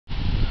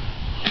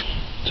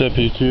What's up,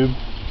 YouTube?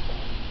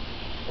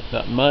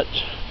 Not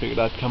much. Figured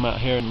I'd come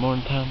out here in the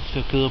morning time.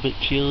 Still a little bit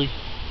chilly.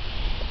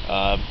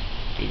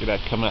 Figured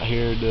I'd come out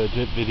here, do a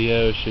drip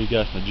video, show you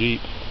guys my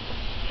Jeep.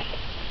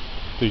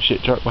 Big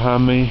shit truck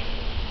behind me.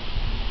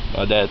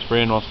 My dad's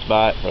friend wants to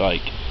buy it for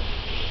like,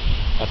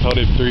 I told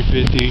him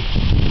 $350.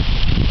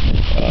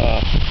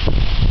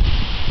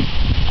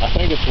 I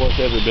think it's worth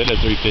every bit of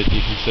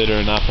 $350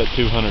 considering I put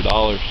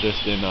 $200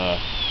 just in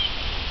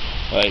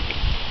like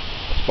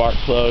spark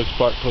plug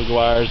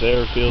wires,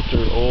 air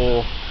filter,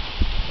 oil,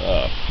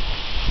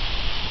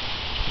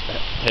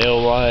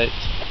 tail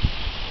lights.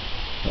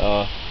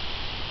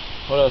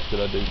 What else did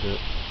I do to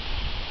it?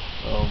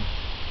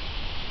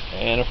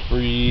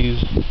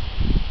 Antifreeze.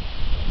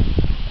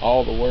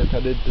 All the work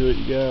I did to it,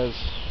 you guys.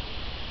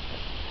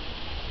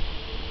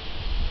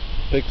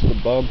 Fixed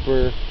the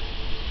bumper,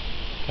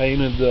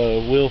 painted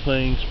the wheel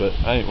things, but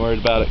I ain't worried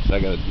about it because I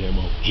got a damn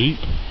old Jeep.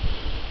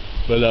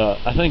 But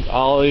I think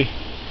Ollie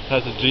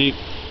has a Jeep,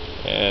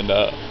 and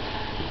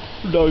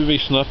WV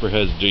Snuffer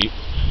has a Jeep.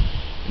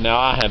 Now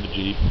I have a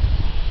Jeep,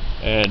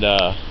 and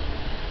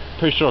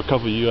pretty sure a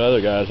couple of you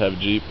other guys have a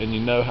Jeep, and you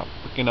know how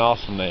freaking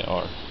awesome they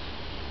are.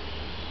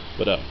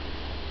 But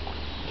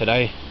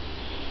today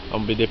I'm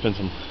gonna be dipping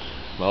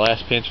my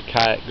last pinch of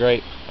Kayak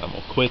Grape. I'm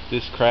gonna quit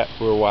this crap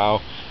for a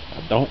while.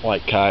 I don't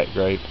like Kayak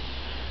Grape,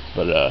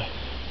 but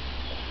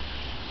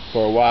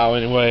for a while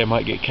anyway. I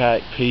might get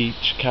Kayak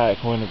Peach,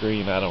 Kayak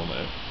Wintergreen, I don't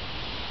know.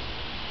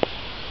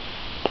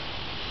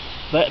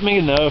 Let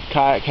me know if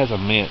Kayak has a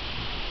mint.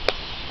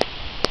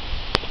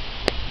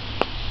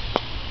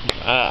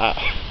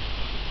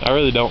 I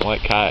really don't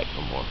like Kayak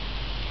no more.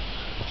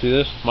 See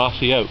this?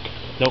 Mossy oak.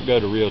 Don't go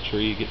to real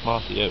tree, get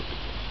mossy oak.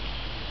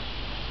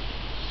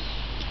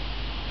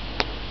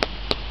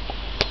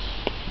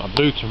 My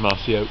boots are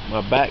mossy oak,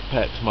 my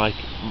backpack's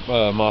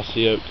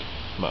mossy oak,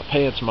 my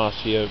pants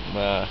mossy oak,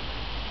 my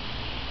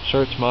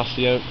shirt's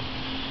mossy oak,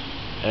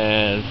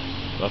 and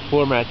my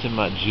floor mats in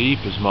my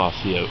Jeep is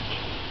mossy oak.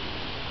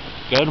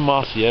 Go to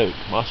mossy oak.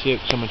 Mossy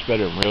oak's so much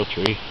better than real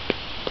tree.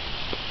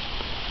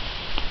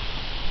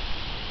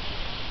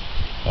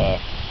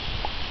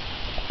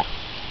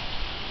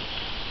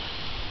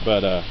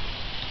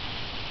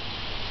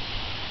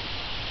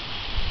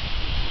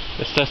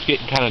 This stuff's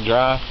getting kind of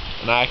dry,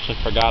 and I actually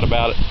forgot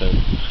about it, so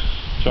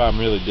that's why I'm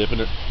really dipping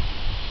it.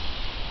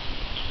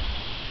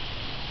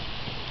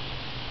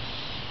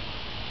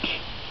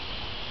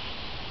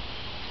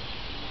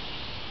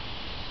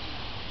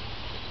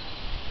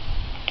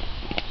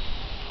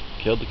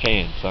 Killed the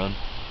can, son.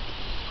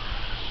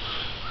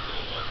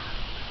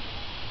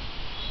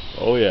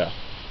 Oh yeah.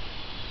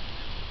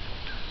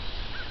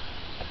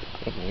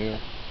 Over here.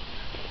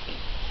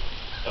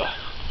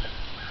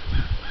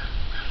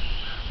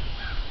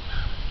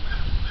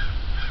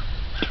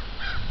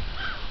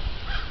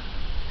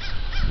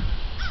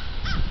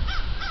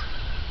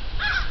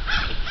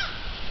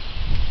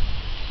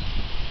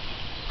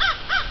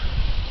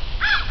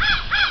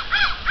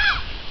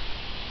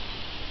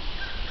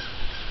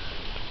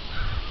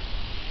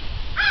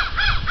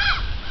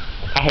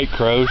 I hate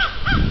crows.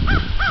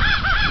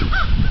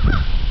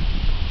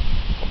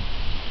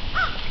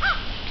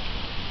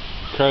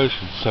 Crows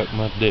can suck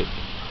my dick.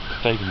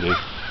 They can do.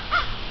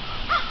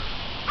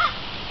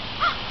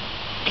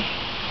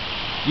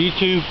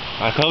 YouTube,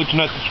 I told you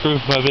not to screw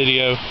with my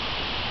video.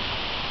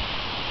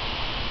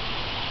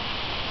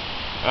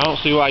 I don't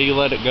see why you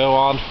let it go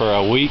on for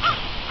a week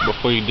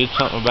before you did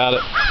something about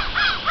it.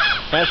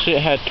 That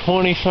shit had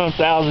 20-some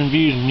thousand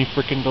views and you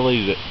freaking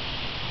deleted it.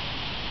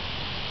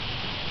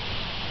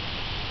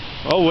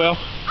 Oh well.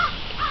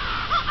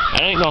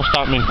 That ain't gonna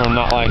stop me from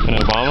not liking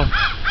Obama.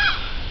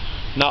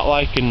 Not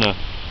liking the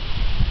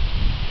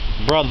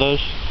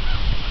brothers.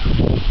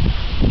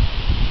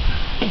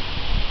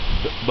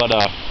 But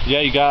yeah,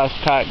 you guys,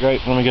 Kayak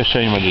Grape. Let me go show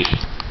you my Jeep.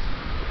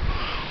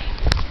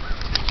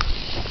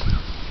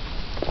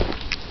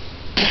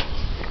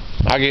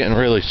 I'm getting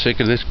really sick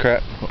of this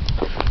crap.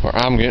 Or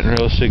I'm getting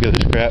really sick of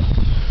this crap.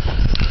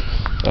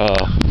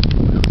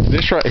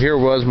 This right here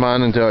was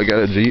mine until I got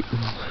a Jeep.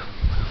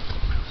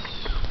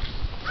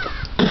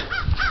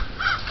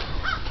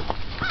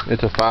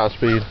 It's a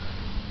 5-speed.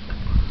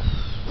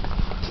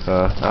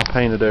 I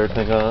painted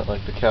everything on it,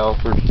 like the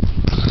calipers.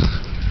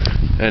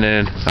 And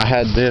then I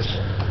had this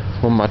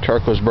when my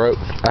truck was broke.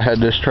 I had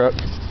this truck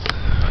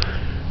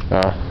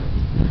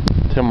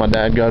till my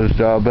dad got his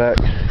job back.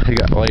 He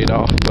got laid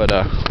off, but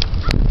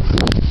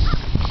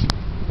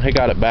he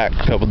got it back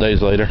a couple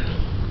days later.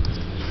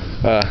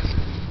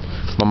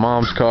 My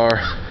mom's car.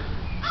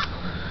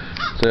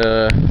 It's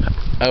a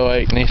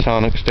 08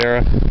 Nissan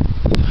Xterra.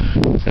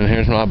 And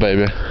here's my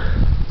baby.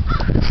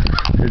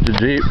 Here's the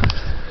Jeep.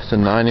 It's a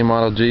 90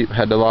 model Jeep.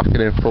 Had to lock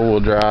it in 4-wheel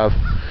drive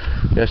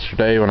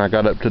yesterday when I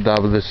got up to the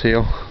top of this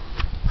hill.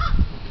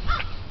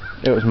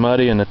 It was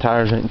muddy and the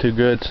tires ain't too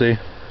good, see?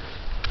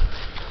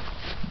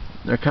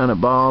 They're kind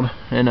of bald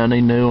and I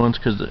need new ones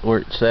because where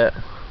it's set.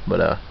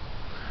 But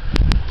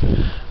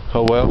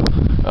oh well.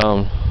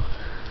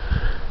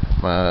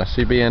 My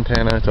CB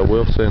antenna, it's a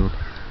Wilson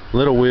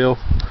little wheel.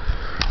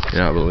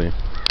 Yeah, I believe.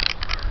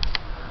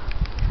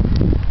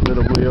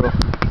 Little wheel.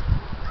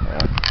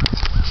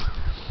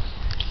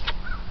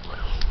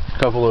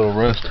 Couple little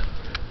rust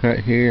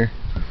right here,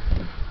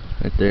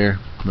 right there.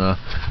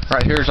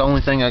 Right here's the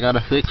only thing I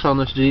gotta fix on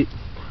this Jeep.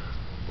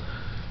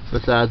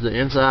 Besides the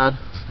inside,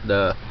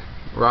 the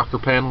rocker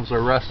panels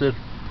are rusted,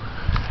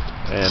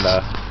 and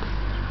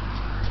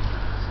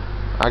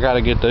I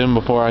gotta get them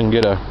before I can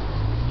get a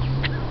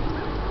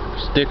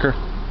sticker.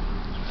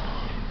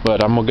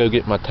 But I'm gonna go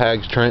get my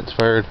tags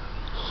transferred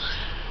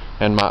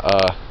and my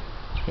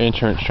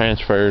insurance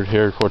transferred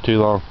here for too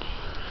long.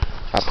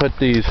 I put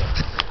these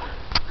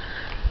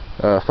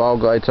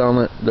fog lights on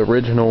it. The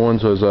original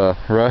ones was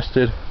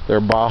rusted.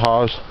 They're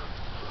Bajas.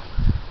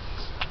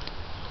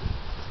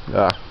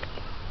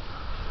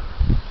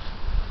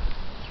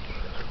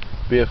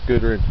 BF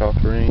Goodrich off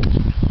the rings.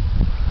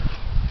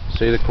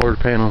 See, the quarter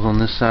panels on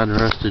this side are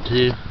rusted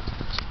too.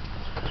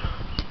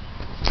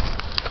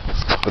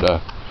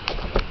 But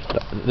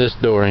this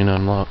door ain't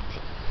unlocked.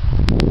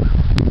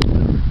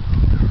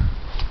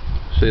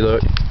 See,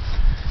 look.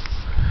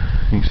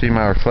 You can see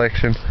my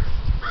reflection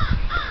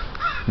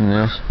in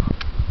this.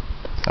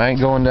 I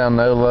ain't going down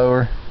no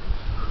lower.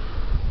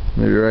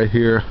 Maybe right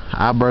here.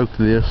 I broke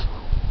this.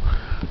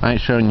 I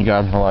ain't showing you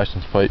guys my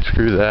license plate.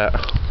 Screw that.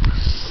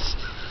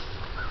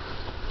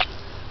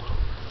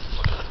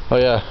 Oh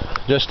yeah,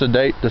 just a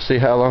date to see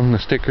how long the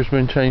sticker's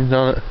been changed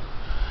on it.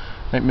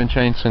 Ain't been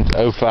changed since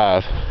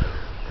 '05.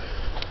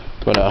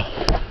 But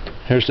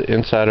here's the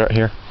inside right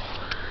here.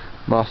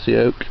 Mossy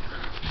oak.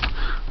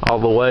 All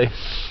the way.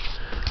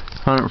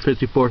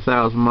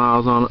 154,000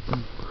 miles on it.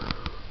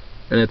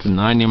 And it's a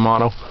 90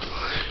 model.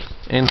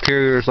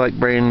 Interior is like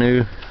brand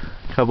new.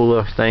 Couple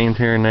of stains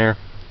here and there.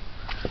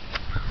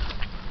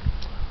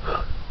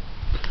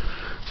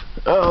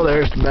 Oh,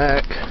 there's the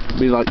back.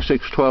 Be like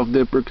 612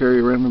 dipper, carry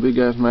around the big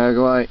ass mag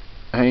light.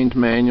 Haynes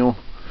manual.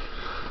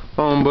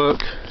 Phone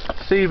book.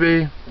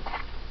 CB.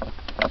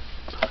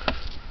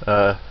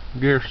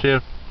 Gear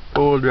shift.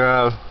 Full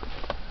drive.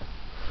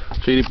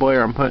 CD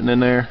player I'm putting in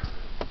there.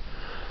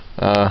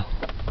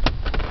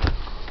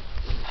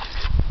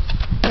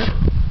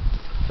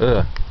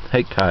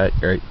 Hate Kayak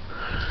Grape.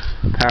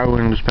 Power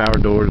windows, power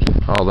doors,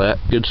 all that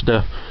good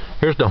stuff.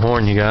 Here's the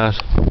horn, you guys.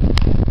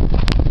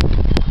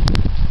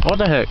 What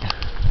the heck?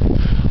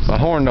 My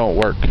horn don't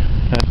work.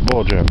 That's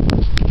bullshit.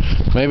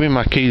 Maybe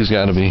my keys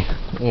gotta be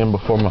in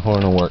before my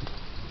horn will work.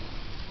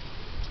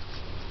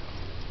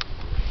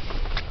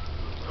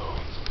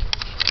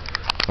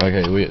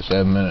 Okay, we at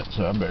 7 minutes,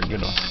 so I better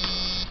get on.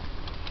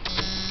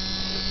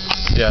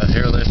 Yeah,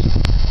 hear this?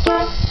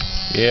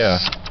 Yeah.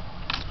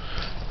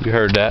 You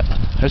heard that.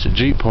 That's a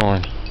Jeep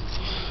horn.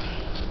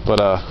 But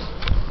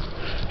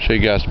show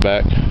you guys the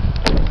back.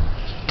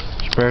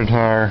 Spare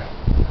tire.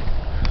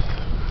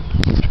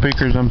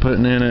 Speakers I'm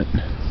putting in it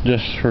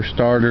just for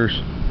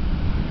starters.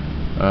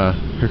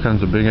 Here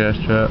comes a big ass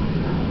truck.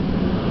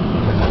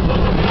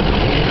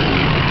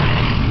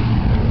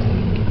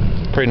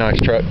 Pretty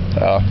nice truck.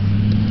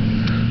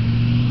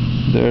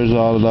 There's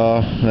all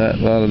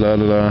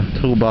that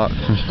toolbox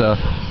and stuff.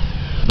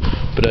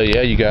 But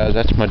yeah, you guys,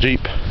 that's my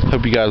Jeep.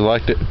 Hope you guys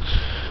liked it.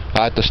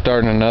 I have to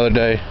start in another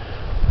day.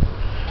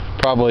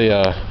 Probably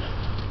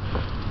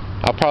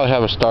I'll probably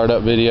have a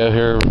startup video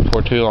here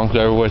before too long's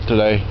over with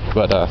today.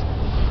 But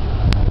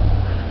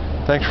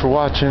thanks for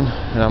watching,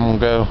 and I'm gonna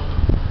go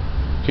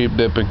keep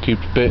dipping, keep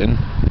spitting.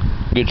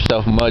 Get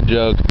yourself a mud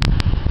jug.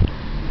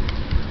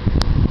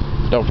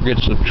 Don't forget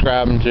to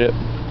subscribe and shit.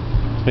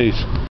 Peace.